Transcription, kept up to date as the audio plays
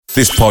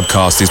This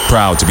podcast is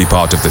proud to be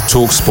part of the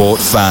TalkSport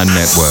Fan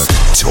Network.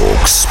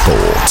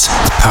 TalkSport.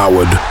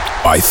 Powered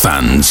by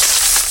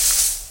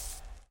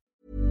fans.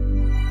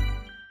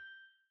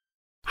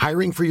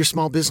 Hiring for your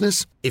small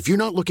business? If you're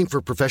not looking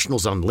for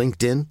professionals on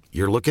LinkedIn,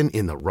 you're looking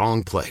in the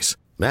wrong place.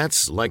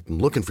 That's like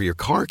looking for your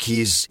car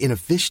keys in a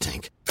fish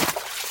tank.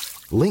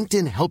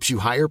 LinkedIn helps you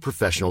hire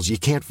professionals you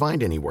can't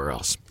find anywhere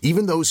else,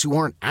 even those who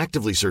aren't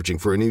actively searching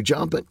for a new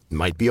job but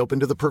might be open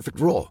to the perfect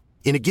role.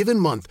 In a given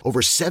month,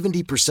 over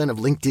 70% of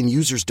LinkedIn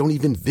users don't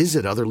even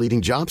visit other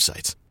leading job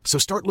sites. So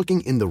start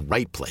looking in the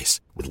right place.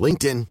 With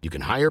LinkedIn, you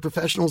can hire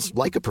professionals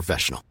like a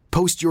professional.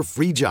 Post your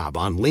free job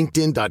on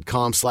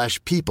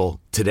linkedin.com/people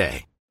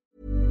today.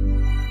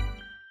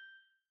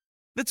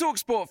 The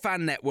TalkSport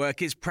Fan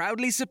Network is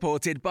proudly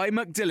supported by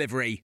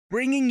McDelivery,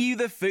 bringing you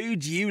the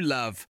food you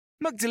love.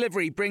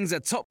 McDelivery brings a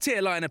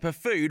top-tier lineup of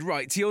food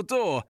right to your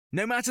door.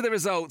 No matter the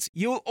result,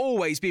 you'll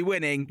always be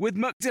winning with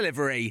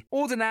McDelivery.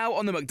 Order now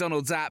on the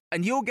McDonald's app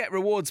and you'll get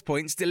rewards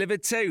points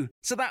delivered too.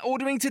 So that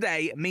ordering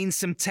today means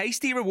some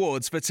tasty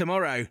rewards for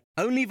tomorrow.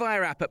 Only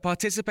via app at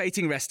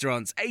participating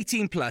restaurants.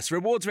 18 plus.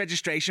 Rewards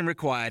registration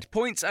required.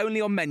 Points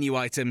only on menu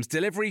items.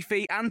 Delivery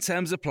fee and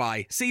terms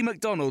apply. See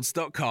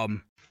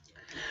mcdonalds.com.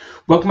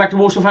 Welcome back to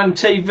Walsall Fan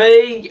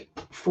TV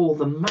for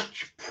the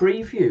match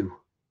preview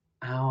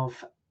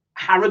of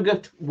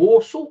Harrogate,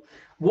 Walsall.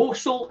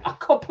 Walsall, a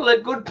couple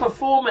of good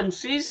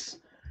performances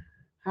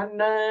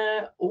and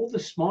all the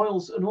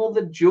smiles and all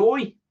the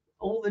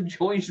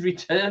joy's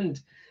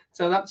returned.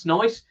 So that's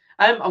nice.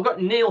 I've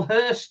got Neil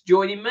Hurst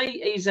joining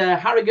me. He's a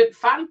Harrogate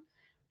fan,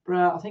 but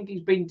I think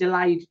he's been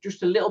delayed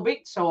just a little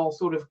bit, so I'll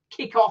sort of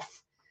kick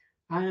off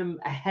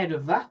ahead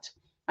of that.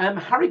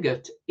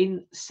 Harrogate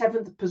in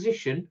 7th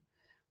position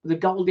with a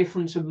goal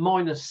difference of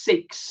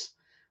 -6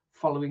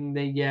 following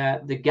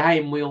the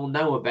game we all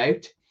know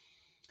about.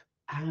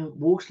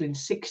 Walsall in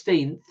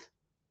 16th,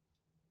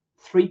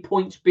 3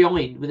 points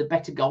behind with a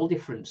better goal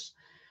difference,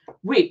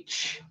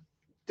 which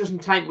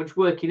doesn't take much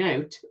working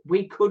out.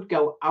 We could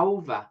go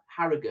over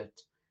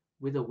Harrogate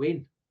with a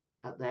win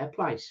at their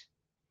place.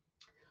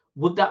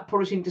 Would that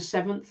put us into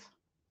 7th?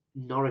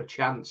 Not a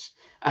chance.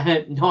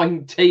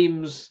 9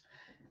 teams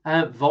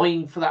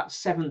vying for that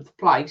 7th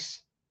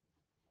place.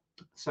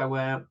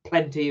 So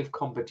plenty of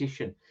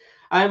competition.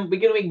 We're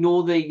going to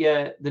ignore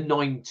the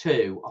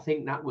 9-2. I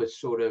think that was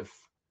sort of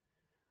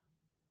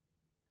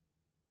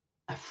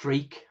a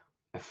freak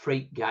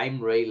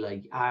game,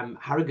 really.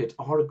 Harrogate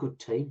are a good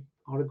team.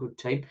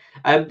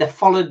 They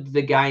followed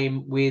the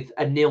game with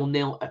a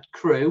 0-0 at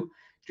Crewe,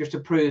 just to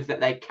prove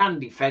that they can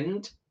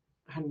defend.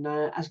 And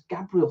as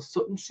Gabriel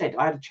Sutton said,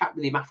 I had a chat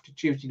with him after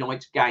Tuesday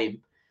night's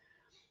game.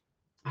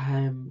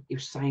 He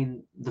was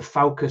saying the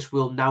focus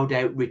will no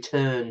doubt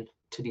return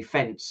to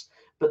defence,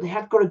 but they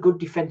had got a good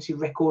defensive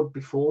record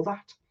before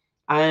that.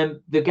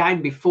 The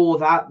game before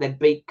that, they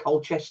beat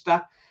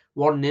Colchester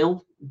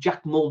 1-0.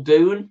 Jack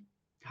Muldoon,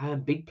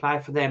 big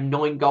player for them,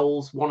 9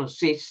 goals, 1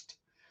 assist.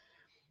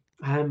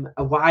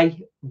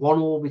 Away,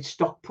 1-1 with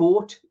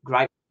Stockport,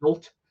 great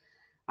result.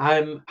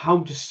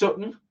 Home to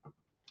Sutton,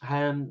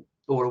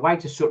 or away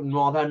to Sutton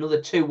rather,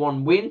 another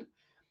 2-1 win.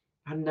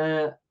 And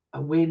a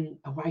win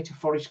away to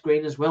Forest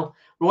Green as well.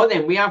 Right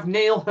then, we have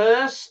Neil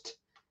Hurst.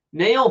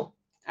 Neil,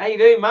 how you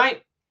doing,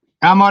 mate?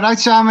 I'm all right,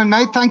 Simon,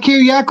 mate. Thank you.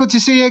 Yeah, good to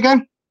see you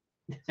again.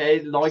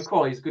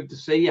 Likewise, good to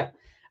see you.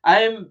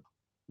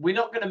 We're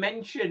not going to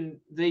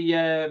mention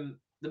the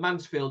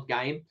Mansfield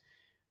game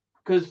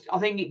because I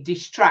think it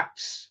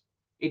detracts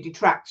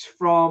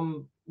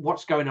from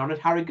what's going on at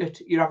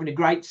Harrogate. You're having a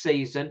great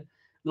season,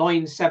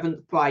 lying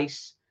 7th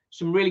place,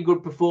 some really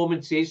good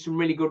performances, some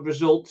really good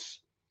results.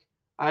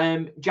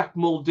 Jack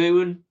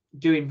Muldoon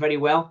doing very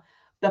well.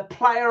 The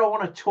player I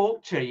want to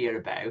talk to you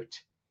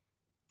about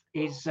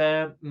is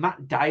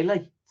Matt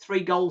Daly.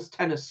 3 goals,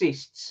 10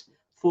 assists,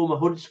 former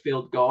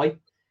Huddersfield guy.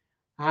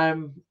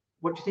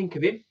 What do you think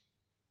of him?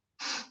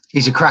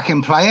 He's a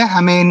cracking player.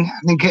 I mean, I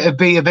think it would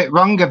be a bit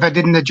wrong if I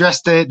didn't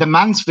address the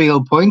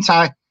Mansfield point.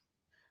 I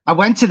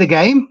went to the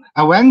game.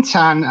 I went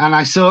and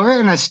I saw it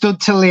and I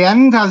stood till the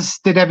end, as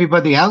did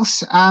everybody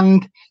else.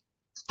 And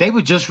they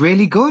were just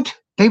really good.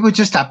 They were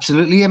just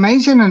absolutely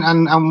amazing.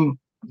 And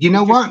you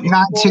know what?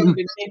 9-2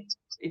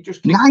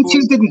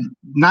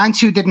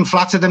 didn't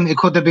flatter them. It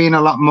could have been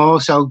a lot more.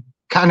 So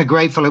kind of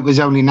grateful it was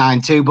only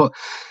 9-2. But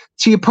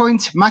to your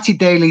point, Matty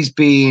Daly's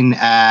been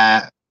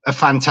a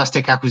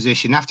fantastic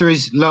acquisition. After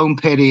his loan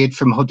period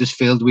from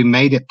Huddersfield, we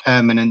made it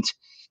permanent.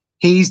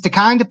 He's the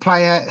kind of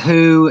player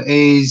who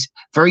is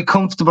very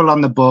comfortable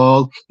on the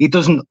ball. He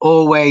doesn't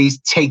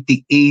always take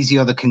the easy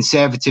or the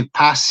conservative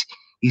pass.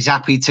 He's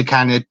happy to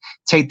kind of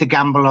take the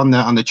gamble on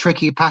the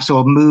tricky pass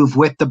or move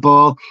with the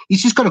ball.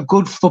 He's just got a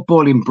good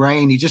footballing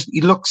brain.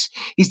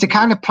 He's the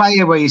kind of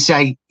player where you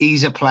say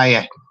he's a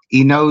player.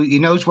 He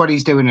knows what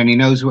he's doing and he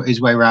knows his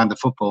way around the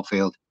football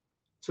field.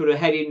 Sort of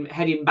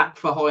heading back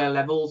for higher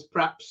levels,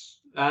 perhaps.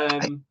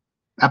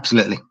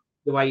 Absolutely.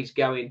 The way he's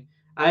going.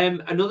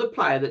 Another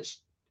player that's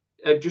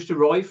just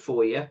arrived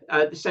for you,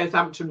 the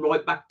Southampton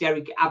right back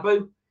Derek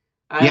Abu.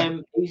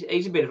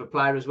 He's a bit of a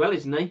player as well,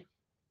 isn't he?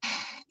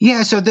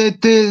 Yeah, so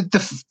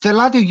the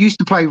lad who used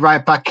to play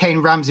right back, Kane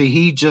Ramsey,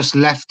 he just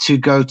left to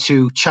go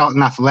to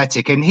Charlton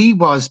Athletic, and he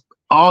was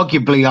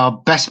arguably our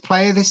best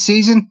player this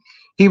season.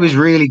 He was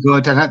really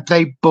good, and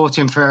they bought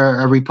him for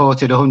a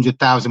reported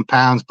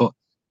 £100,000, but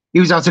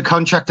he was out of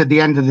contract at the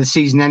end of the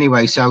season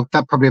anyway, so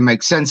that probably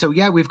makes sense. So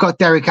yeah, we've got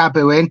Derek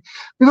Abu in.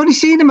 We've only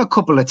seen him a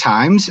couple of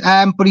times,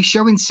 but he's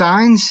showing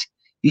signs.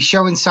 He's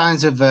showing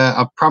signs of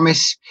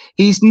promise.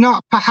 He's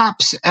not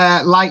perhaps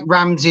like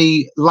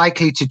Ramsey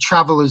likely to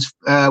travel as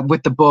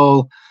with the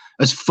ball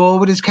as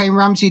forward as Kane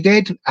Ramsey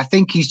did. I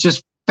think he's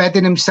just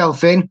bedding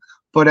himself in.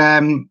 But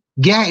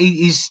yeah,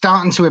 he's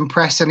starting to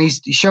impress, and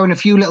he's showing a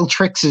few little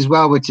tricks as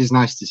well, which is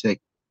nice to see.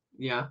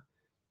 Yeah,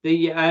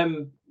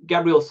 the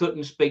Gabriel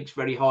Sutton speaks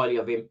very highly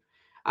of him.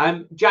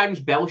 James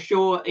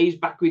Belshaw, he's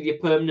back with you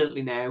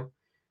permanently now.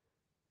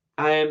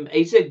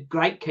 He's a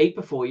great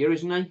keeper for you,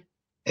 isn't he?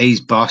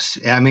 He's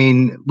boss. I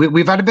mean,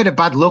 we've had a bit of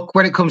bad luck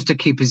when it comes to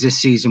keepers this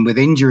season with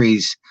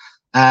injuries.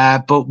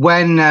 But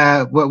when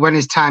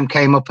his time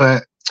came up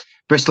at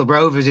Bristol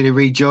Rovers and he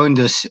rejoined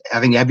us, I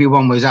think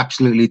everyone was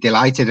absolutely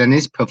delighted, and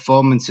his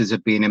performances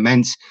have been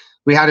immense.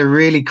 We had a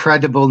really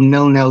credible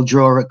 0-0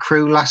 draw at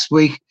Crewe last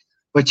week,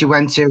 which he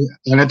went to,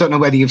 and I don't know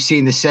whether you've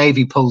seen the save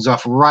he pulls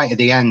off right at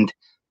the end.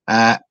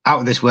 Out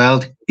of this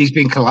world. He's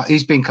been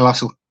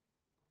colossal.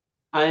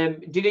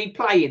 Did he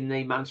play in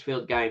the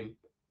Mansfield game?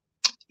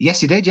 Yes,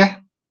 he did. Yeah.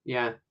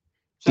 Yeah.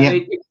 So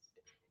yeah.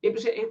 It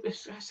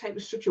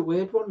was such a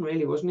weird one,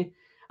 really, wasn't it?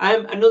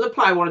 Another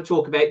player I want to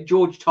talk about,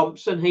 George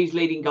Thompson. He's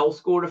leading goal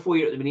scorer for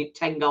you at the minute,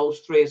 10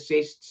 goals, 3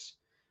 assists.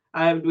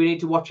 Do we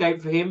need to watch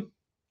out for him?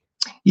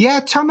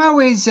 Yeah, Tomo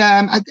is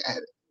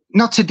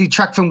not to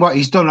detract from what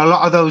he's done. A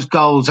lot of those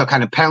goals are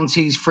kind of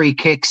penalties, free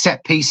kicks,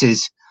 set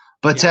pieces.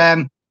 But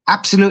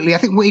absolutely, I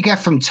think what you get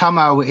from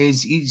Tomo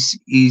is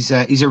he's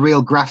a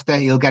real grafter.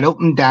 He'll get up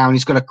and down.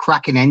 He's got a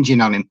cracking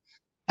engine on him.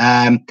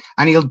 And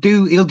he'll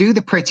do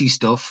the pretty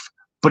stuff,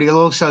 but he'll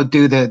also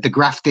do the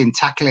grafting,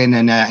 tackling,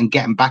 and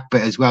getting back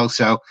bit as well.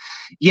 So,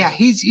 yeah,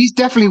 he's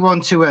definitely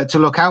one to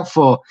look out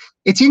for.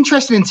 It's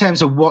interesting in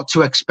terms of what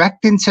to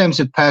expect in terms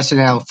of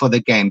personnel for the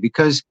game,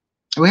 because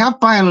we have,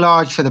 by and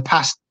large, for the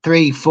past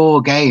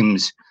 3-4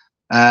 games,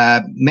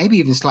 maybe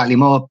even slightly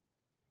more,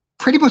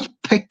 pretty much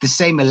picked the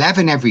same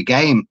 11 every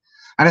game.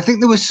 And I think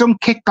there was some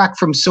kickback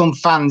from some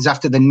fans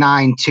after the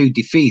 9-2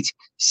 defeat,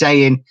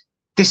 saying,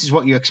 this is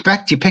what you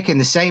expect. You're picking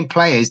the same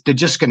players. They're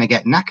just going to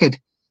get knackered.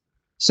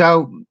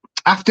 So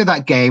after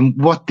that game,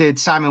 what did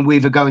Simon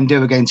Weaver go and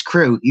do against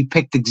Crewe? He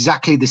picked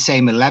exactly the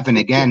same 11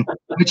 again,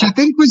 which I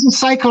think was a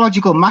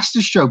psychological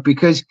masterstroke,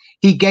 because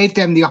he gave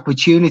them the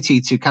opportunity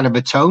to kind of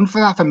atone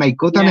for that and make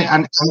good on it.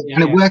 And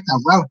it worked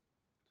out well.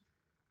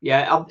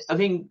 Yeah, I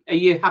think, are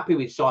you happy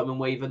with Simon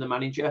Weaver, the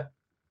manager?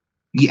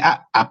 Yeah,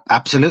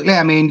 absolutely.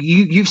 I mean,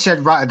 you've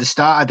said right at the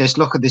start of this,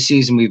 look at the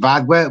season we've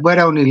had. We're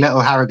only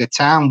little Harrogate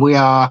town.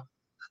 We're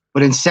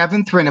in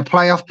 7th. We're in a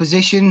playoff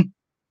position.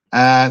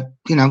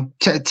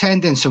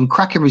 Turned in some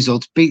cracking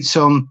results, beat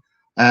some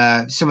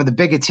of the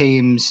bigger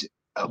teams.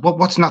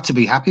 What's not to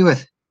be happy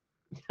with?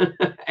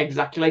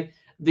 Exactly.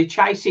 The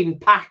chasing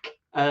pack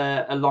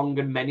are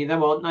longer than many of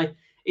them, aren't they?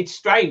 It's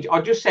strange. I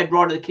just said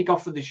right at the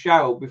kickoff of the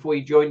show before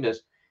you joined us,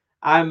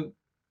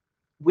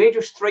 we're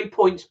just 3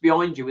 points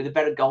behind you with a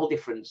better goal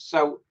difference.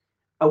 So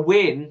a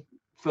win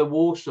for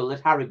Walsall at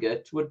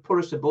Harrogate would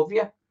put us above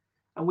you,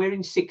 and we're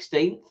in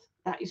 16th.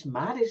 That is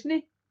mad, isn't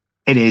it?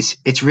 It is.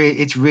 It's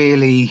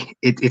really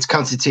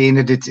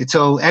concertina. It's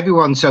all,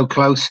 everyone's so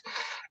close.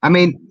 I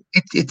mean,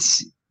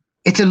 it's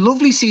a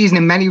lovely season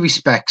in many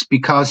respects,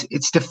 because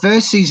it's the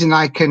first season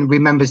I can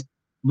remember.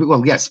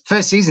 Well, yes,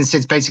 first season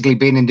since basically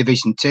being in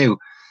Division 2.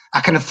 I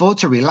can afford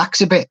to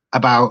relax a bit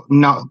about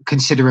not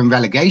considering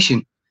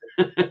relegation.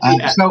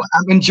 So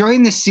I'm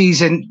enjoying this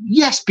season,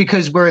 yes,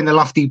 because we're in the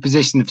lofty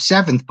position of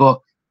 7th, but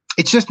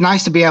it's just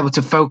nice to be able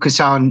to focus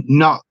on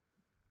not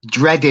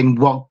dreading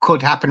what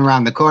could happen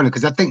around the corner,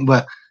 because I think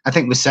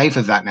we're safe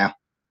of that now.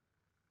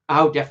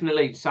 Oh,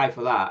 definitely safe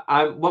for that.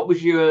 What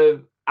was your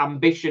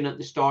ambition at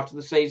the start of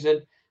the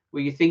season? Were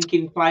you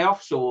thinking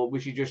playoffs, or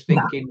was you just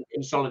thinking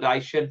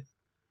consolidation?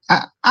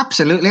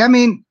 Absolutely. I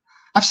mean,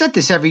 I've said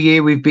this every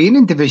year we've been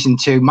in Division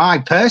 2. My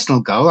personal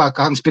goal, I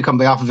can't speak on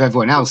behalf of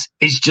everyone else,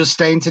 is just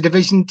staying to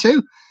Division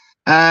 2.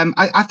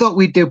 I thought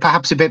we'd do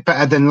perhaps a bit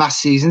better than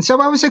last season, so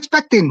I was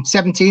expecting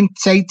 17th,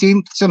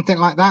 18th, something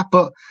like that.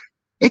 But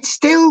it's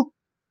still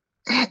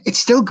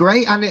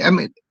great,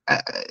 and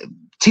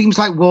teams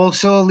like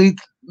Walsall,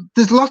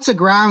 there's lots of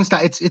grounds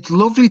that it's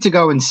lovely to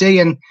go and see.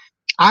 And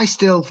I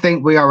still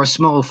think we are a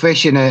small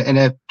fish in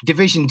a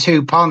Division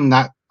 2 pond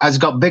that has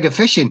got bigger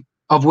fishing,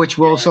 of which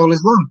Walsall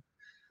is one.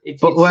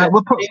 But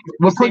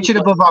we're punching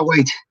above our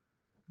weight.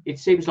 It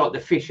seems like the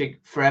fish are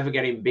forever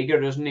getting bigger,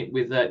 doesn't it?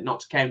 With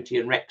Notts County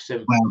and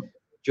Wrexham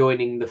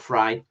joining the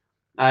fray.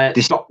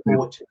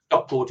 Stockport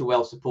are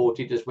well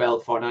supported as well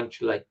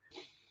financially.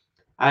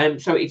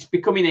 So it's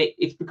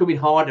becoming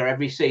harder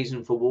every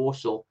season for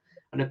Walsall.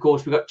 And of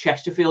course, we've got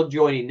Chesterfield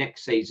joining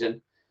next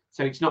season,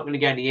 so it's not going to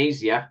get any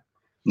easier.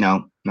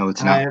 No,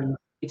 it's not.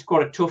 It's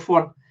quite a tough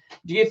one.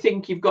 Do you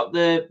think you've got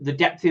the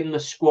depth in the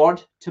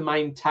squad to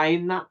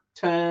maintain that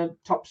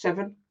top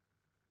 7?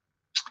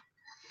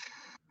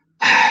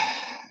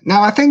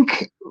 Now, I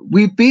think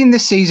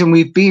this season,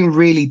 we've been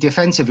really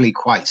defensively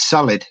quite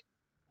solid.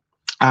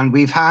 And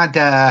we've had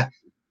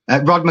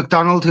Rod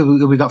McDonald,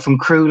 who we got from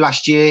Crewe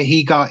last year.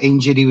 He got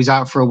injured. He was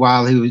out for a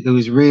while. He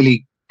was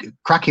really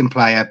cracking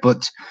player.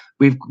 But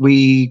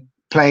we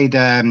played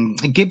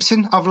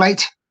Gibson of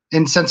late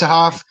in centre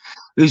half,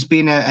 who's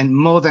been a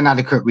more than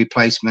adequate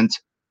replacement.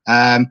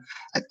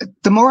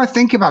 The more I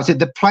think about it,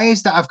 the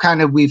players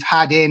that we've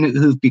had in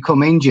who've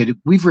become injured,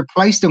 we've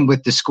replaced them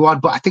with the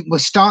squad. But I think we're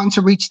starting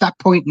to reach that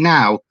point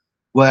now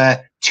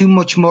where too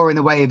much more in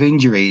the way of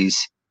injuries,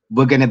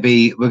 we're going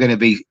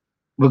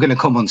to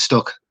come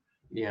unstuck.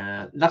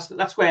 Yeah,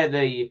 that's where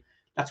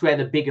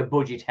the bigger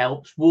budget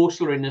helps.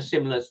 Walsall are in a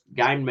similar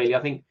game, really.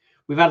 I think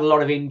we've had a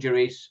lot of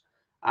injuries,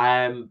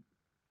 and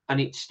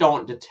it's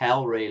starting to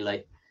tell,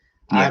 really.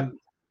 Yeah.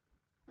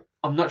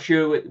 I'm not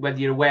sure whether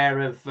you're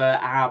aware of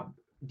our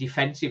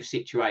defensive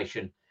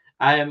situation.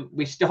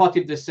 We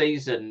started the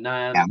season,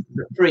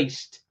 the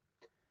Priest.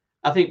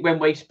 I think when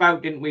we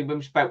spoke, didn't we? When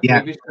we spoke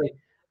previously,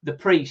 the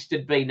Priest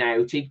had been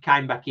out. He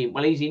came back in.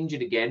 Well, he's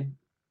injured again.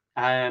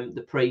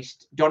 The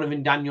Priest.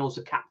 Donovan Daniels,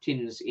 the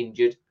captain's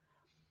injured.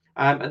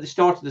 At the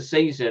start of the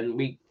season,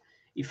 we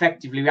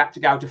had to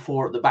go to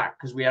 4 at the back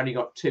because we only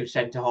got 2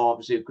 centre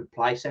halves who could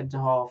play centre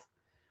half.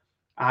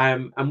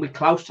 And we're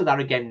close to that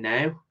again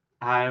now.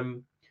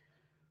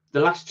 The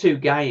last 2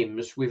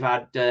 games, we've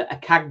had a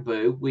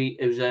Kagbu,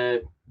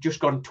 who's just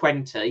gone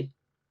 20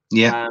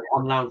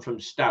 on loan from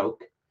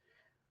Stoke.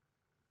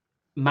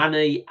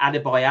 Manny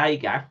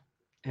Adebayaga,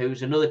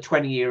 who's another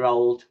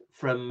 20-year-old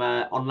from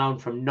on loan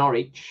from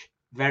Norwich,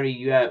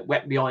 very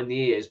wet behind the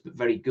ears, but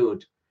very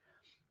good.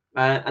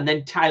 And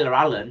then Taylor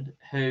Allen,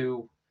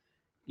 who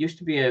used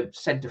to be a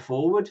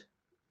centre-forward,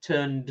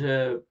 turned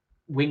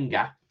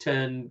winger,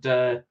 turned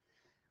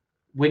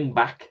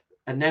wing-back,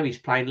 and now he's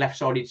playing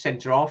left-sided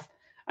centre-half.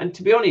 And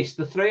to be honest,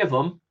 the 3 of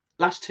them,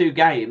 last 2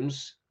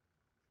 games,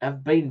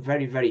 have been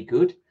very, very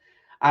good.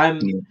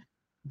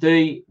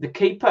 The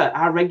keeper,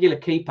 our regular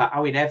keeper,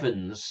 Owen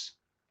Evans,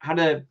 had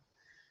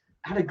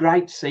a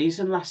great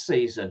season last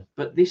season.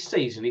 But this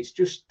season, it's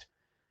just,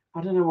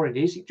 I don't know what it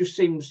is. It just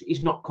seems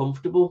he's not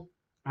comfortable.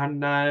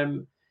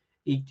 And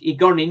he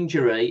got an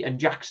injury, and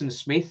Jackson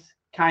Smith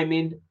came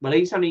in. Well,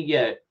 he's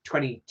only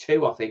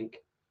 22, I think.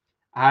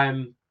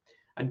 And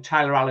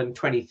Taylor Allen,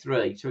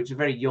 23. So it's a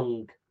very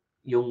young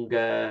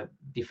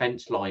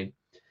defence line.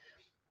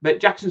 But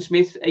Jackson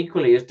Smith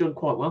equally has done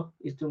quite well.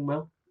 He's done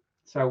well.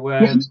 So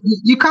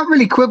you can't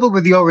really quibble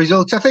with your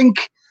results. I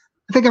think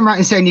I'm right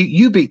in saying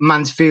you beat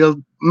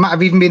Mansfield. Might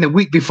have even been a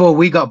week before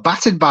we got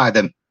battered by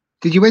them.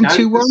 Did you win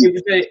 2-1?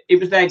 It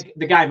was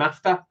the game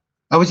after.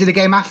 Oh, was it the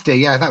game after?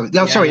 Yeah.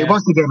 It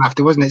was the game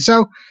after, wasn't it?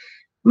 So, I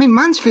mean,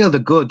 Mansfield are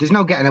good. There's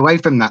no getting away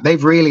from that.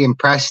 They've really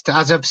impressed,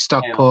 as have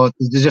Stockport.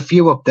 Yeah. There's a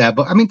few up there.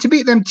 But, I mean, to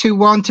beat them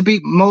 2-1, to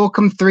beat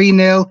Morecambe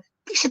 3-0,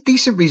 these are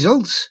decent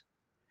results.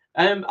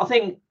 I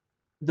think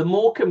the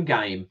Morecambe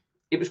game,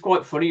 it was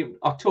quite funny.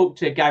 I talked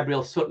to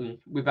Gabriel Sutton.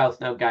 We both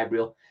know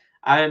Gabriel.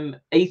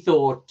 He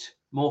thought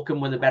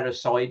Morecambe were the better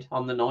side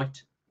on the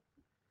night.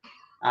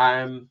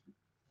 And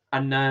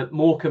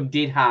Morecambe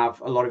did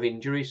have a lot of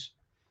injuries.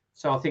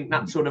 So I think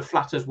that sort of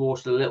flatters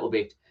Walsall a little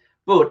bit.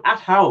 But at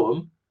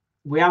home,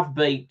 we have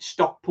beat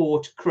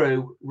Stockport,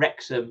 Crewe,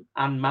 Wrexham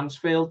and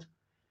Mansfield.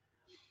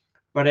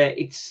 But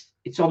it's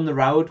on the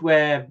road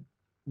where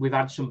we've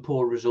had some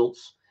poor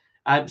results.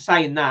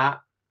 Saying that,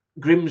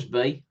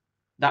 Grimsby,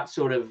 that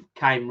sort of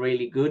came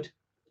really good.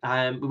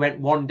 We went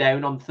 1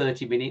 down on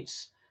 30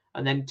 minutes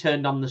and then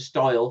turned on the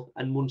style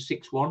and won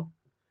 6-1.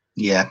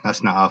 Yeah,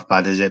 that's not half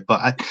bad, is it?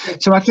 But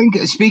so I think,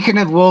 speaking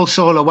of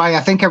Walsall away, I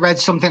think I read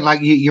something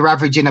like you're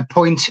averaging a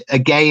point a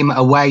game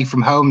away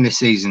from home this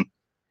season.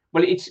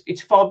 Well,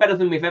 it's far better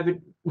than we've ever,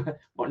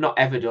 well, not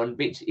ever done,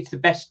 but it's the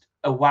best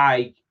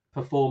away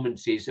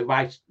performances,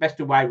 best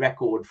away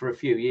record for a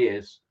few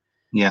years.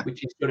 Yeah,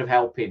 which is sort of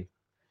helping.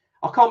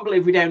 I can't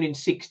believe we're down in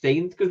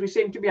 16th because we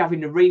seem to be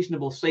having a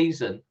reasonable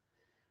season,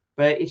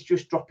 but it's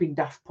just dropping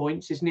daft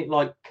points, isn't it?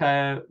 Like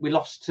we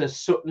lost to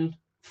Sutton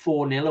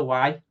 4-0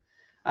 away.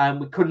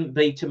 We couldn't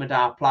beat them at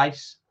our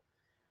place,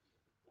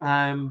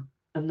 and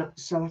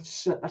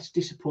that's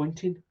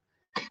disappointing.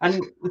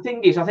 And the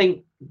thing is, I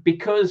think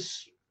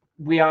because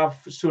we have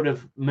sort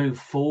of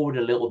moved forward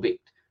a little bit,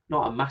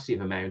 not a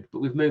massive amount, but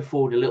we've moved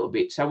forward a little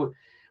bit. So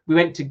we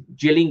went to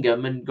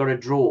Gillingham and got a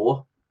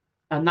draw,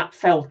 and that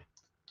felt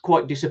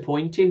quite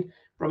disappointing.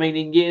 But I mean,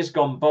 in years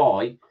gone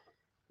by,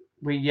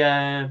 we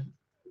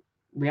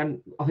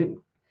hadn't. I think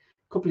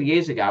a couple of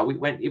years ago,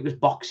 it was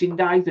Boxing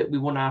Day that we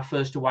won our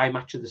first away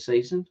match of the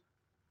season.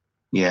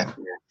 Yeah.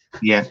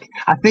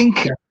 I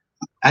think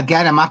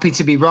again, I'm happy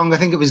to be wrong. I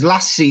think it was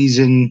last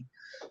season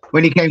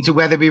when he came to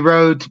Wetherby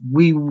Road.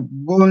 We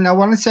won, I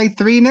want to say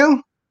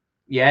 3-0.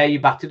 Yeah, you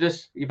battered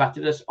us.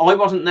 I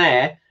wasn't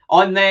there.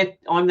 I'm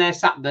there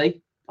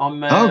Saturday.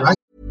 Right.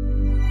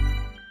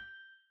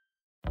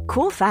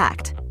 Cool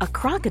fact, a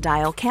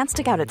crocodile can't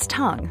stick out its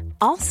tongue.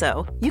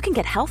 Also, you can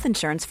get health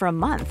insurance for a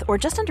month or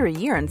just under a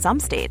year in some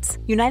states.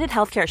 United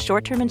Healthcare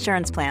short-term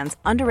insurance plans,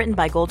 underwritten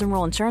by Golden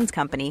Rule Insurance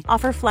Company,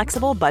 offer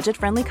flexible,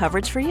 budget-friendly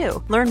coverage for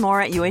you. Learn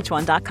more at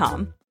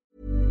uh1.com.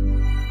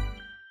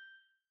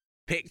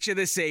 Picture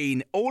the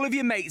scene. All of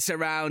your mates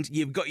around,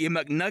 you've got your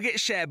McNugget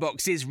share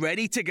boxes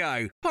ready to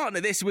go. Partner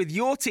this with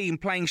your team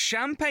playing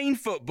champagne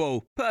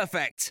football.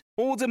 Perfect.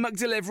 Order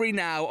McDelivery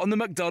now on the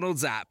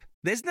McDonald's app.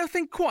 There's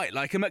nothing quite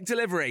like a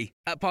McDelivery.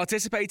 At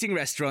participating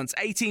restaurants,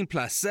 18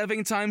 plus,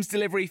 serving times,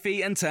 delivery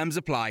fee and terms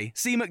apply.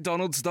 See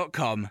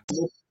mcdonalds.com.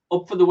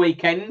 Up for the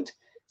weekend.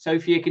 So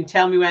if you can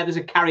tell me where there's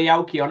a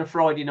karaoke on a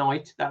Friday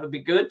night, that would be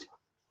good.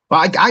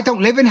 Well, I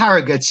don't live in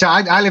Harrogate, so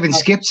I live in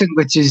Skipton,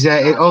 which is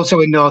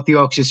also in North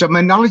Yorkshire. So my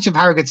knowledge of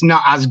Harrogate's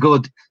not as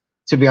good,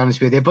 to be honest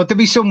with you, but there'll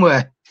be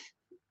somewhere.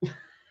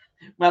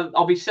 Well,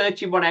 I'll be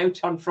searching one out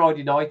on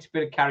Friday night, a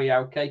bit of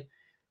karaoke.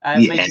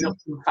 Meeting up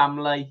some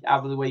family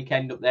over the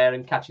weekend up there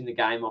and catching the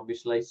game,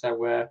 obviously. So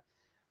we're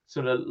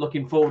sort of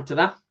looking forward to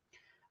that.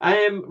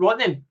 Right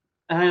then,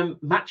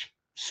 match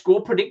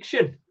score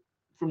prediction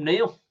from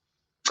Neil.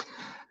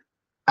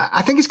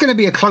 I think it's going to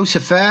be a close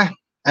affair.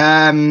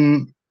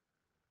 I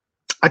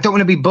don't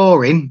want to be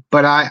boring,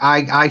 but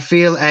I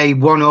feel a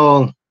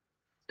 1-1.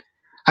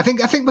 I think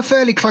we're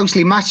fairly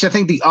closely matched. I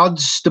think the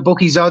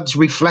bookies' odds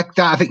reflect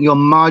that. I think you're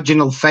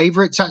marginal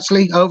favourites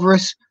actually over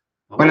us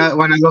when I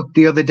looked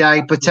the other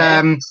day. But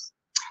I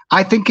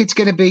think it's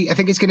going to be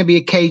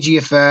a cagey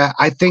affair.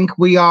 I think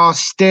we are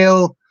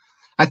still.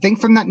 I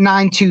think from that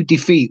 9-2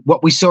 defeat,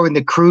 what we saw in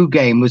the Crew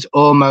game was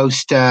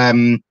almost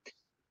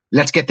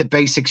let's get the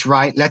basics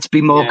right. Let's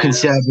be more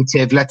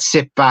conservative. Let's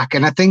sit back.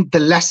 And I think the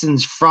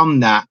lessons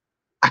from that,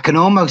 I can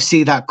almost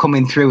see that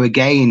coming through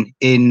again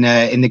in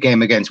the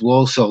game against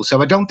Walsall.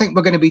 So I don't think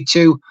we're going to be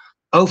too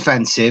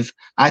offensive.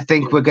 I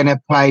think we're going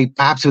to play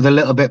perhaps with a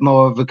little bit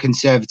more of a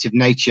conservative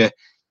nature.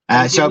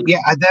 I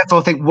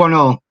therefore think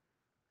 1-1.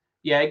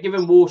 Yeah,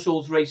 given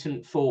Walsall's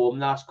recent form,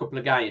 the last couple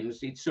of games,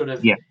 it's sort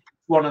of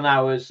one of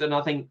ours. And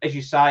I think, as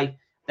you say,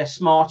 they're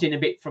smarting a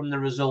bit from the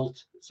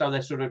result. So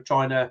they're sort of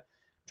trying to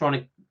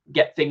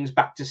get things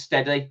back to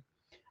steady.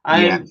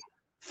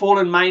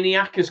 Fallen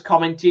Maniac has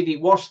commented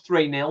it was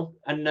 3-0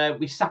 and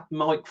we sacked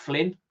Mike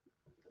Flynn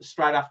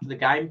straight after the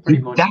game,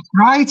 pretty much. That's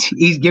right.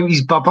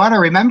 He's Bob on. I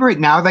remember it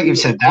now that you've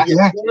said that.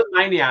 Yeah. Fallen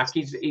Maniac,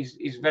 he's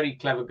a very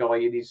clever guy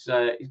and he's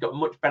got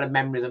much better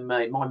memory than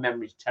me. My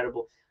memory's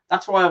terrible.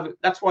 That's why I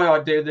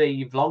do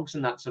the vlogs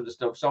and that sort of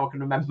stuff, so I can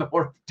remember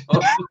what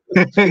I've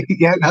done.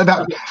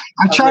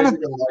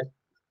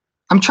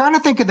 I'm trying to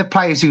think of the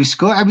players who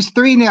scored. I was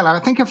 3-0. I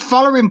think a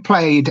following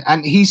played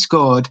and he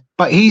scored,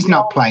 but he's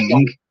not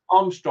playing.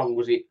 Armstrong,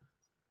 was it?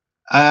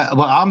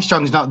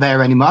 Armstrong's not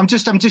there anymore. I'm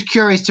just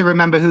curious to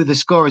remember who the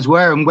scorers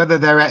were and whether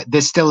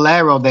they're still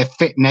there or they're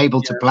fit and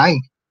able to play.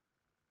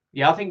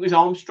 Yeah, I think it was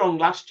Armstrong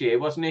last year,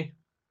 wasn't he?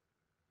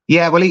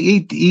 Yeah, well,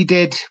 he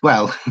did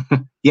well.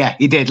 Yeah,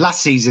 he did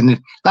last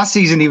season. Last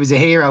season he was a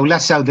hero.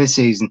 Less so this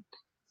season.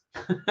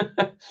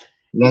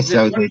 Less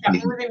so this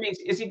season.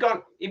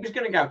 He was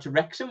going to go to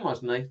Wrexham,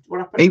 wasn't he? What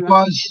happened?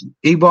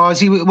 He was.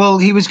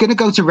 He was going to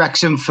go to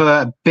Wrexham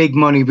for big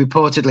money,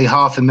 reportedly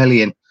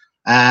 $500,000.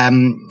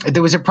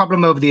 There was a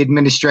problem over the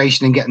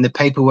administration and getting the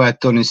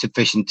paperwork done in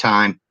sufficient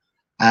time.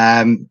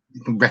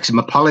 Wrexham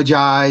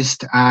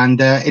apologised,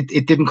 and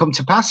it didn't come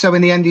to pass. So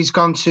in the end, he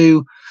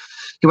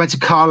went to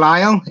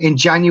Carlisle in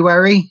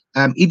January.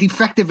 He'd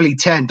effectively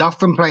turned off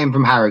from playing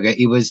from Harrogate.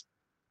 He was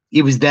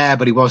there,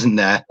 but he wasn't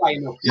there.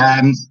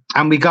 And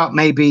we got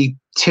maybe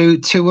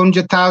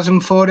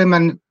 200,000 for him,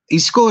 and he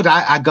scored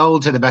a goal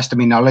to the best of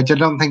my knowledge. I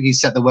don't think he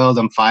set the world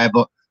on fire,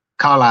 but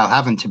Carlisle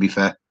haven't, to be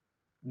fair.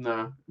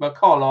 No, but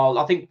Carlisle,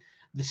 I think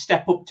the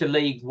step up to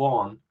League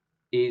One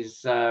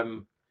is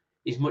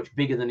much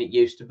bigger than it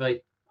used to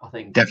be. I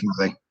think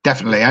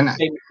definitely, and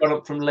teams got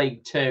up from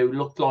League Two,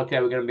 looked like they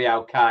were going to be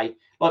okay.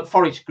 Like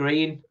Forest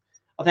Green,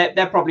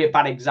 they're probably a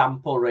bad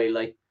example,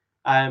 really,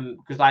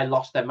 because they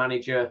lost their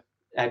manager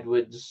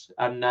Edwards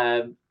and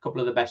a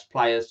couple of the best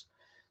players,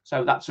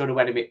 so that sort of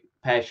went a bit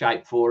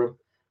pear-shaped for them.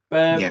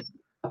 But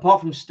apart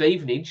from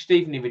Stevenage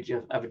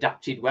have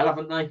adapted well,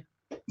 haven't they?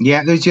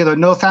 Yeah, there's the other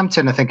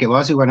Northampton, I think it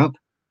was, who went up.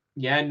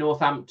 Yeah,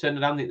 Northampton.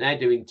 I don't think they're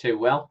doing too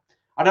well.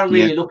 I don't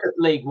really look at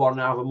League One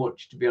over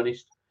much, to be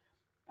honest.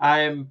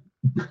 I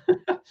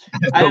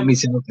don't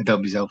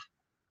myself.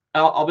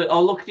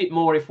 I'll look at it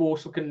more if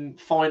Walsall can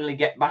finally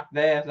get back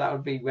there. That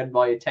would be when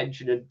my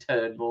attention would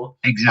turn more.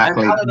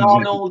 Exactly. Alan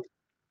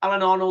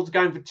Arnold's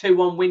going for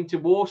 2-1 win to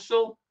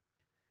Walsall.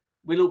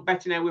 We look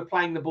better now. We're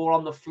playing the ball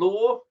on the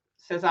floor,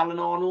 says Alan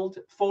Arnold.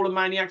 Fallen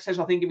Maniac says,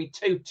 I think it'd be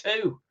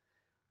 2-2.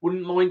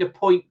 Wouldn't mind a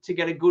point to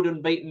get a good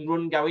unbeaten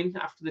run going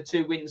after the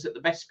 2 wins at the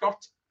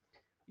Bescott.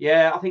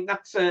 Yeah, I think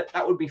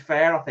that would be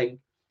fair. I think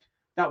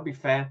that would be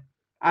fair.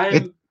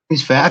 It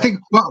is fair. I think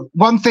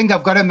one thing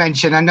I've got to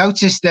mention, I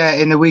noticed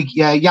in the week,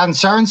 Jan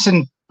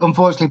Sorensen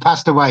unfortunately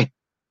passed away.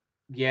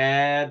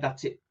 Yeah,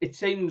 that's it. It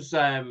seems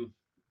a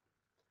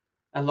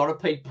lot of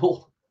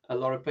people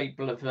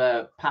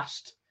have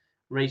passed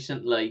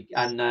recently,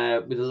 and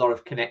with a lot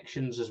of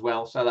connections as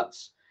well. So it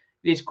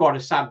is quite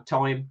a sad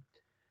time.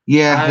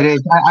 Yeah, it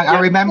is. I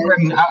remember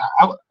him.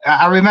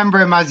 I remember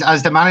him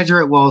as the manager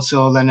at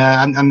Walsall,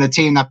 and the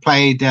team that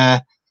played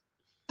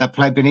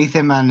beneath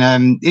him.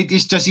 And he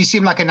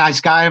seemed like a nice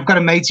guy. I've got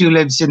a mate who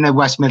lives in the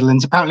West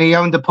Midlands. Apparently, he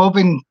owned a pub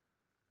in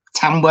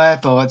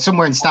Tamworth or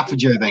somewhere in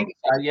Staffordshire, I think.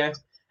 Yeah,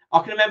 I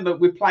can remember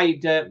we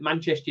played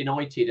Manchester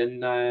United,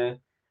 and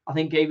I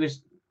think he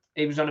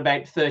was on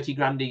about 30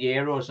 grand a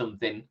year or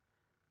something,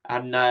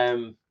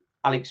 and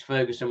Alex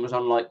Ferguson was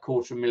on like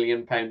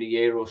 £250,000 a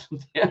year or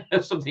something,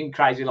 something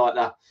crazy like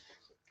that.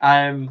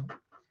 And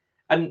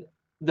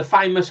the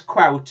famous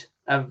quote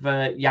of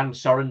Jan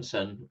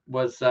Sorensen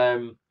was,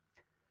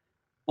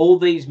 all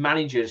these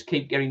managers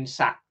keep getting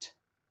sacked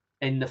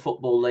in the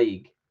Football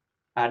League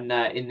and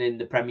in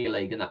the Premier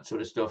League and that sort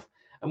of stuff.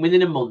 And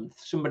within a month,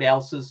 somebody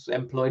else has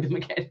employed him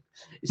again.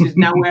 He says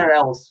nowhere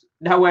else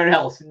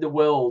in the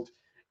world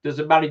does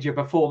a manager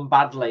perform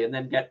badly and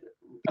then get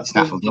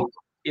appointed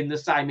in the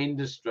same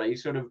industry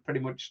sort of pretty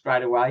much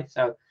straight away.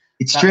 So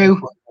it's true.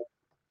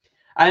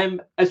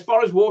 As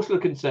far as Walsall are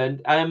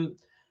concerned,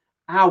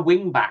 our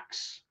wing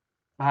backs,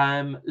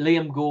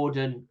 Liam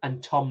Gordon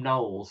and Tom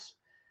Knowles,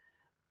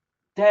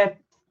 they're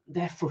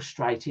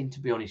frustrating, to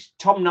be honest.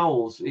 Tom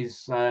Knowles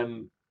is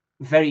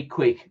very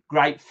quick,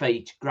 great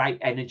feet, great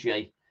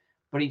energy,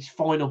 but his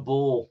final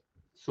ball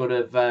sort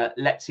of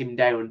lets him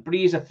down. But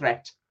he is a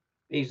threat.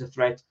 He's a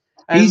threat.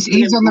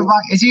 He's on the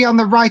right. Is he on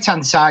the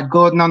right-hand side?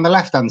 Gordon on the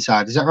left-hand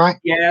side. Is that right?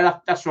 Yeah,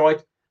 that's right.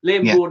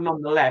 Liam Gordon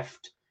on the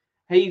left.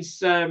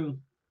 He's.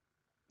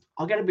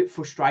 I get a bit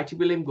frustrated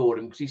with Liam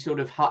Gordon because he sort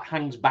of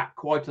hangs back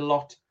quite a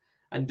lot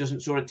and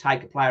doesn't sort of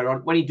take a player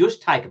on. When he does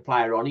take a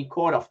player on, he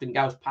quite often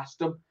goes past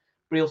them,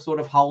 but he'll sort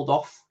of hold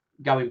off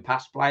going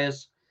past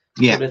players.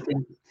 Yeah. Sort of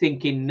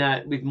thinking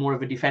with more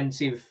of a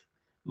defensive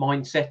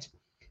mindset.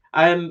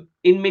 In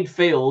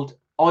midfield,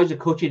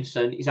 Isaac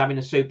Hutchinson is having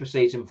a super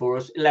season for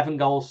us. 11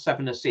 goals,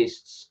 7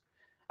 assists.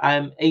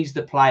 He's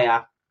the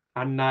player,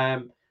 and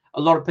a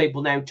lot of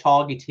people now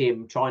target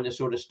him, trying to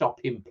sort of stop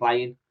him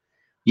playing.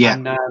 Yeah.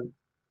 And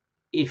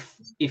if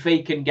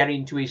he can get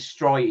into his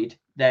stride,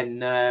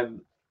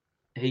 then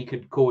he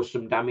could cause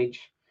some damage.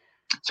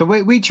 So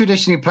we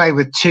traditionally play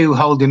with 2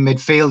 holding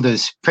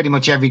midfielders pretty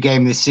much every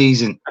game this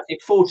season. I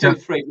think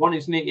 4-2-3-1,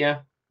 isn't it? Yeah.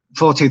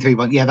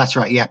 4-2-3-1. Yeah, that's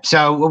right. Yeah.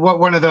 So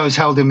one of those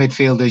holding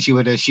midfielders, you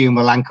would assume,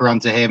 will anchor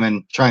onto him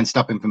and try and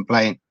stop him from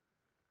playing.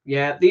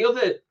 Yeah. The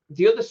other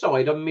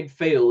side on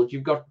midfield,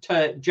 you've got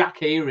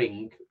Jack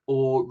Earing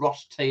or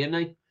Ross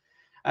Tierney.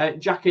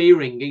 Jack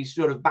Earing, he's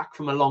sort of back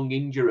from a long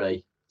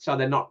injury, so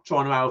they're not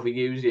trying to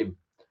overuse him.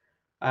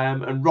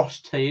 And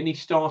Ross Tierney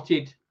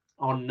started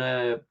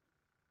on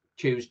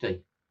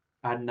Tuesday,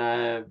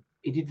 and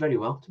he did very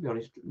well, to be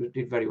honest.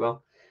 Did very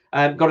well.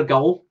 Got a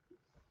goal,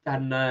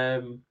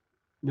 and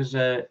was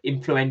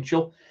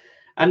influential.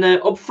 And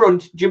up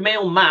front,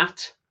 Jamil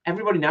Matt.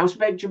 Everybody knows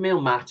about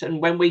Jamil Matt, and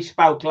when we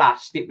spoke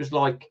last, it was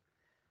like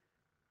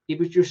he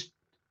was just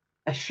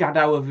a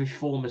shadow of his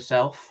former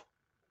self.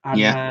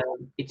 And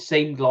it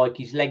seemed like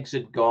his legs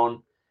had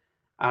gone,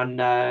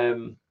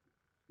 and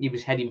he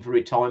was heading for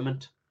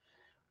retirement.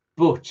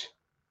 But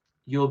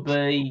you'll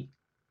be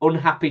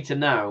unhappy to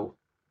know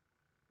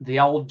the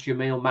old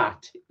Jamil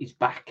Matt is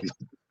back.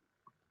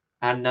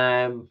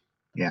 And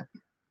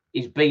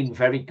he's been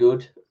very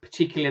good,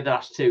 particularly the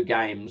last 2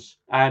 games.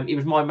 He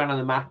was my man of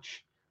the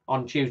match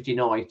on Tuesday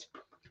night.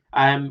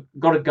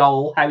 Got a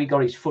goal. How he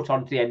got his foot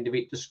onto the end of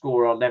it to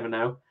score, I'll never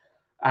know.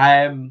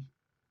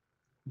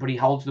 But he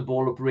holds the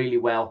ball up really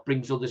well,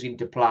 brings others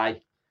into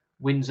play,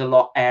 wins a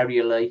lot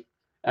aerially.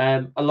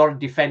 A lot of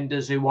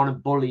defenders who want to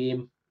bully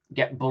him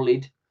get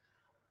bullied.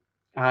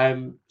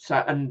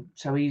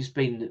 So he's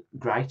been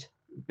great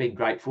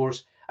for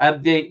us.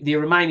 The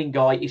remaining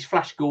guy is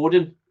Flash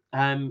Gordon.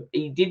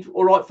 He did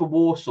all right for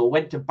Walsall,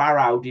 went to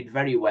Barrow, did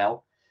very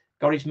well,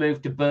 got his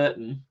move to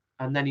Burton,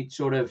 and then it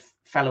sort of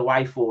fell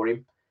away for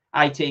him.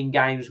 18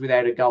 games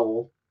without a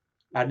goal,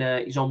 and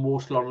he's on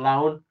Walsall on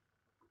loan.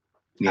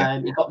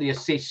 Yeah. He got the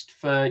assist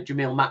for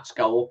Jamil Matt's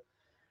goal.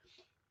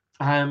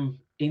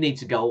 He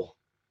needs a goal.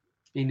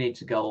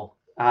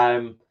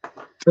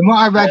 From what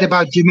I read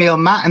about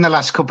Jamil Matt in the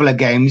last couple of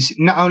games,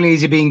 not only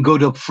has he been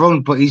good up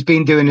front, but he's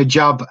been doing a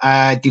job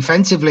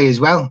defensively as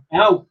well.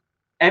 Oh,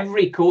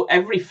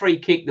 every free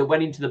kick that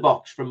went into the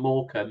box from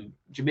Morecambe,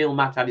 Jamil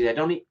Matt had his head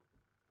on it.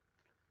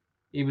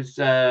 He was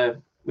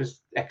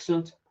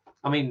excellent.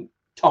 I mean,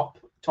 top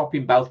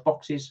in both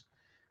boxes.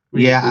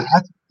 Really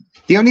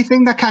the only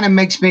thing that kind of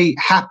makes me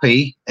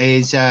happy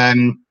is at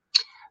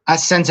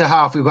centre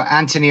half we've got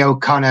Anthony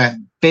O'Connor,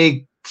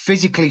 big,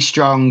 physically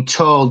strong,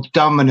 tall,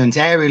 dominant,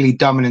 aerially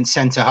dominant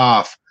centre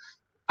half.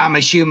 I'm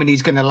assuming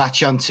he's going to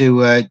latch on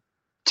to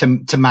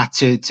Matt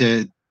to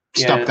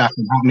stop that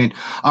from happening.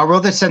 Our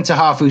other centre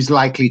half who's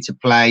likely to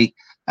play,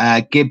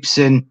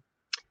 Gibson.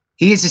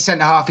 He is a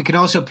centre half. He can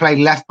also play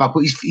left back,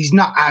 but he's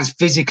not as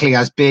physically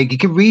as big. He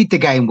can read the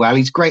game well.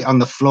 He's great on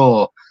the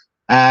floor.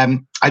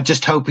 I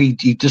just hope he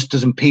just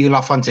doesn't peel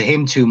off onto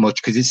him too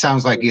much, because it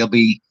sounds like he'll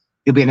be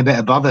in a bit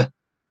of bother.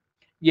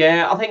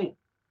 Yeah, I think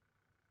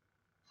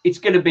it's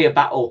going to be a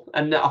battle,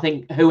 and I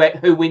think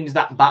who wins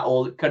that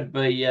battle could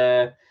be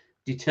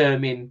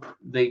determine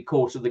the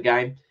course of the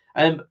game.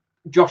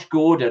 Josh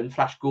Gordon,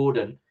 Flash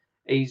Gordon,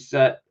 he's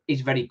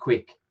very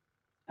quick,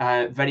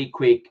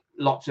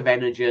 lots of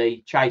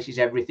energy, chases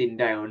everything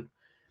down.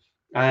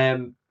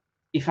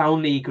 If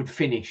only he could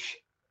finish,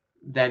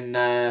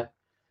 then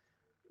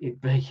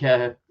he'd be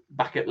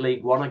back at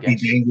League One, I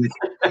guess.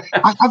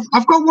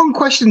 I've got one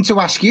question to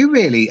ask you,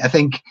 really. I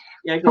think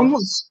from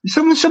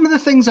some of the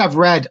things I've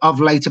read of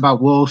late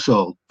about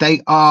Walsall,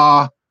 they're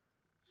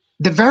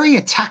very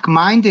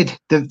attack-minded.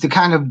 They're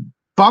kind of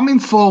bombing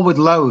forward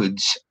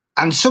loads,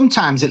 and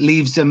sometimes it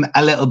leaves them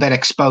a little bit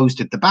exposed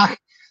at the back.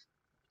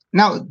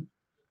 Now,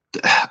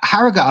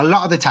 Harrogate, a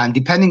lot of the time,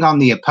 depending on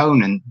the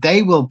opponent,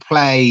 they will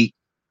play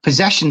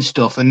possession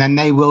stuff and then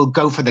they will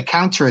go for the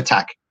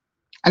counter-attack.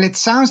 And it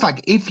sounds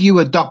like if you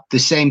adopt the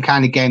same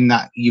kind of game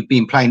that you've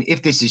been playing,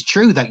 if this is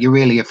true, that you're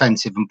really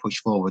offensive and push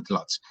forward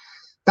lots,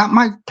 that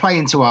might play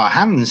into our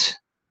hands.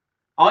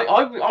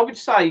 I would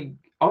say,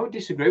 I would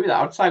disagree with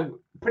that. I'd say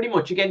pretty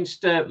much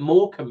against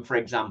Morecambe, for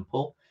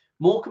example.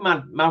 Morecambe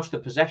had most of the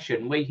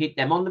possession. We hit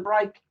them on the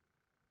break.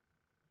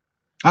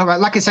 All right,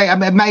 like I say, I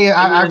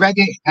read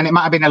it and it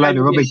might have been a load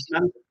of rubbish.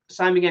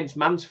 Same against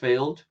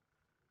Mansfield.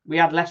 We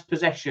had less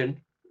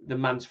possession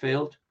than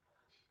Mansfield.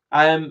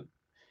 I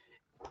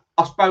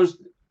suppose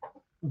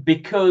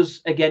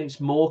because against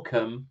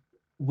Morecambe,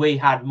 we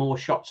had more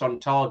shots on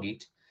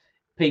target,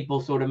 people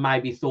sort of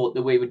maybe thought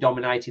that we were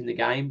dominating the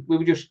game. We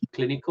were just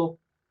clinical.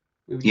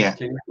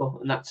 Clinical,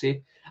 and that's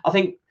it. I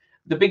think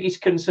the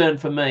biggest concern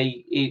for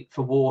me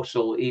for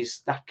Walsall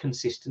is that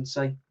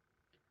consistency,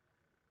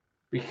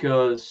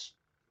 because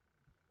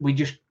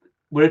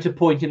we're at a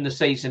point in the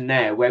season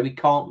now where we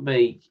can't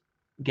be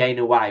getting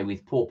away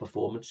with poor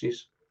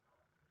performances.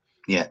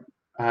 Yeah.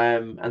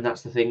 And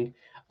that's the thing.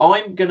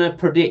 I'm going to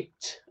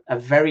predict a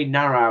very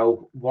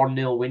narrow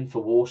 1-0 win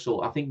for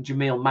Walsall. I think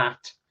Jamil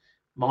Matt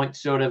might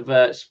sort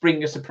of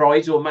spring a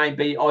surprise, or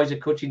maybe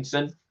Isaac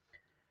Hutchinson.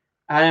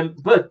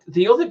 But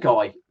the other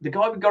guy, the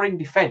guy we got in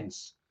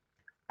defence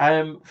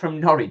from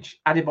Norwich,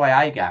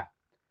 Adebayo,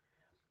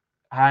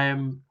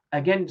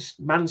 against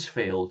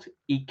Mansfield,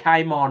 he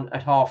came on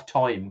at half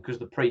time because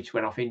the Preach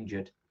went off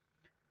injured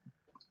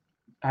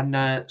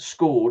and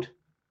scored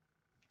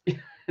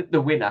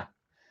the winner.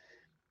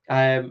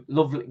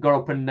 Lovely, got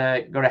up and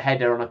got a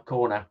header on a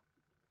corner,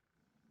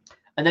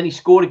 and then he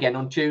scored again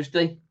on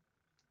Tuesday.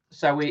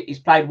 So he's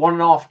played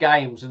 1.5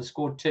 games and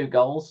scored 2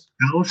 goals.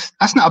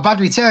 That's not a bad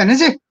return,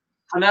 is it?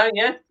 I know,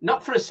 yeah.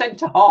 Not for a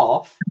centre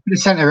half. For a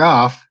centre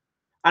half.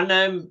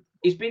 And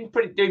he's been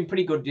doing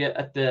pretty good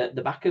at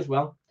the back as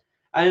well.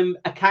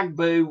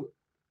 Akagbu,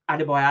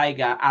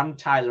 Adebayo, and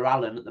Tyler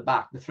Allen at the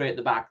back, the 3 at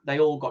the back, they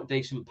all got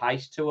decent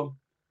pace to them.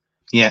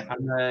 Yeah.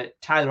 And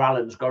Tyler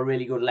Allen's got a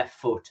really good left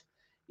foot.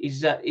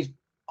 He's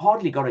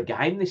hardly got a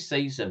game this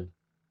season.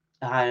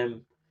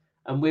 And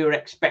we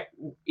were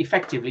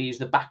effectively he's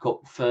the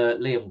backup for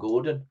Liam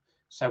Gordon.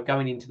 So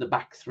going into the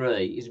back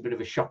 3 is a bit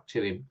of a shock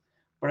to him.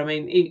 But I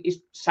mean,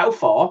 so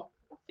far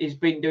he's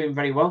been doing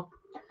very well.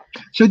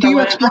 So do you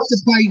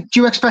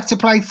expect to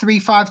play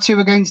 3-5-2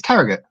 against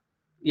Harrogate?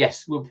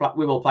 Yes, we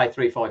will play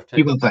 3-5-2.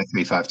 You will play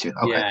 3-5-2.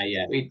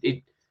 Okay. Yeah.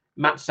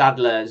 Matt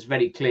Sadler is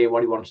very clear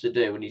what he wants to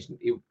do, and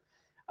he,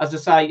 as I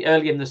say,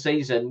 early in the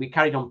season we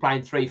carried on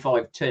playing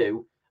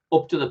 3-5-2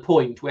 up to the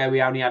point where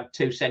we only had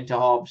 2 centre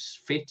halves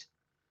fit.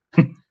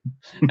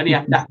 And he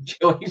had that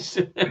choice.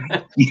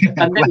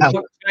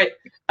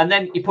 And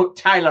then he put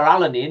Tyler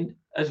Allen in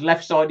as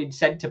left-sided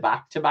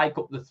centre-back to make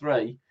up the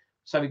 3,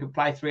 so he could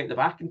play 3 at the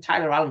back. And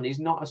Tyler Allen is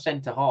not a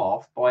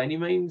centre-half by any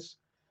means,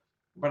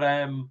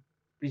 but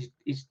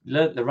he's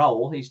learnt the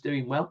role. He's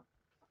doing well.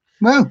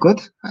 Well, good.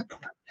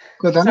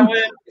 Good on so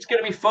him. It's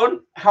going to be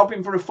fun.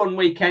 Hoping for a fun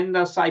weekend,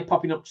 I say,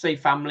 popping up to see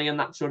family and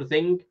that sort of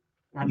thing.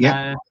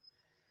 And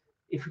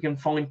if we can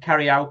find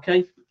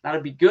karaoke,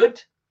 that'd be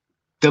good.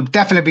 There'll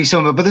definitely be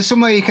somewhere, but there's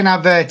somewhere you can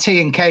have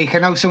tea and cake. I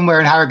know somewhere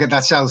in Harrogate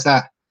that sells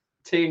that.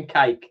 Tea and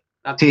cake.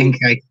 Tea and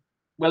cake.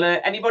 Well,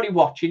 anybody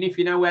watching, if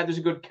you know where there's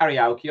a good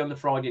karaoke on the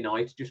Friday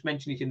night, just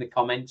mention it in the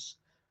comments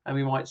and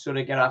we might sort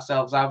of get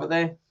ourselves over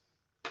there.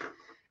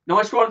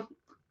 Nice one.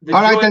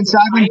 All right then,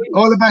 Simon.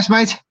 All the best,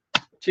 mate.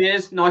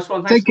 Cheers. Nice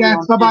one. Thanks. Take care.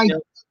 Bye-bye.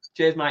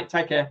 Cheers, mate.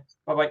 Take care.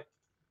 Bye-bye.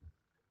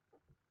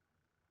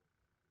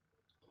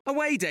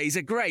 Away days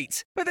are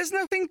great, but there's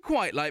nothing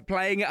quite like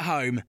playing at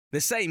home. The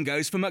same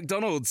goes for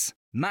McDonald's.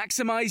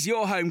 Maximise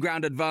your home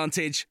ground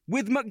advantage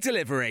with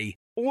McDelivery.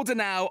 Order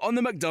now on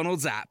the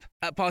McDonald's app.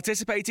 At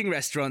participating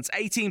restaurants,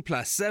 18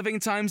 plus serving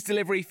times,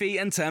 delivery fee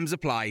and terms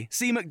apply.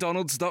 See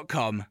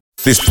mcdonalds.com.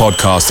 This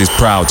podcast is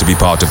proud to be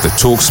part of the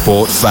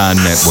TalkSport Fan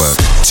Network.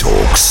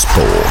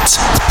 TalkSport.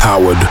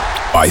 Powered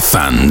by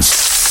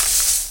fans.